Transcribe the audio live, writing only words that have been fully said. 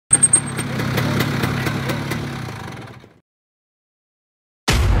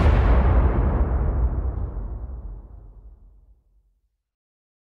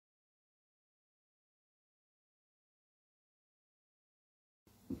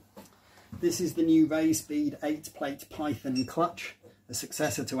This is the new Rayspeed 8-plate Python clutch, a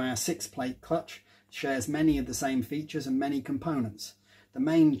successor to our 6-plate clutch. It shares many of the same features and many components. The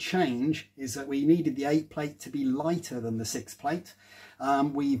main change is that we needed the 8-plate to be lighter than the 6-plate.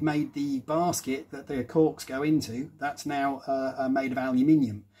 We've made the basket that the corks go into, that's now made of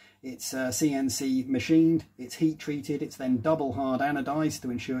aluminium. It's CNC machined, it's heat treated, it's then double hard anodized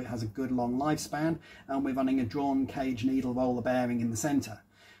to ensure it has a good long lifespan, and we're running a drawn cage needle roller bearing in the centre.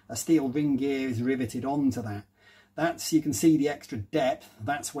 A steel ring gear is riveted onto that. That's, you can see the extra depth,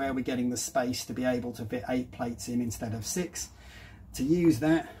 that's where we're getting the space to be able to fit 8 plates in instead of 6. To use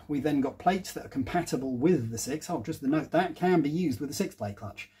that, we've then got plates that are compatible with the 6. Oh, just the note, that can be used with a 6-plate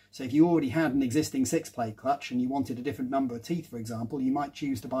clutch. So if you already had an existing 6-plate clutch and you wanted a different number of teeth, for example, you might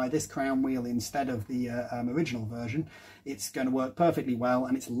choose to buy this crown wheel instead of the original version. It's going to work perfectly well,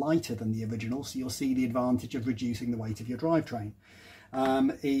 and it's lighter than the original, so you'll see the advantage of reducing the weight of your drivetrain.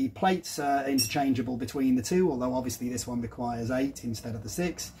 The plates are interchangeable between the two, although obviously this one requires 8 instead of the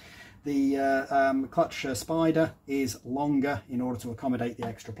 6. The clutch spider is longer in order to accommodate the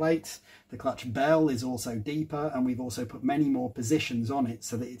extra plates. The clutch bell is also deeper, and we've also put many more positions on it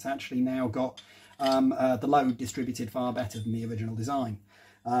so that it's actually now got the load distributed far better than the original design.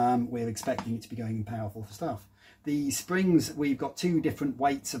 We're expecting it to be going in powerful stuff. The springs, we've got 2 different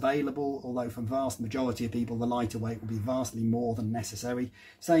weights available, although for the vast majority of people the lighter weight will be vastly more than necessary.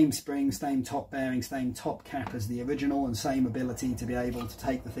 Same spring, same top bearing, same top cap as the original, and same ability to be able to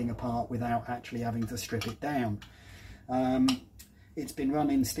take the thing apart without actually having to strip it down. It's been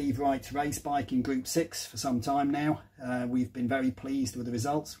run in Steve Wright's race bike in Group 6 for some time now. We've been very pleased with the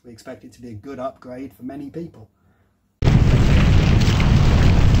results. We expect it to be a good upgrade for many people.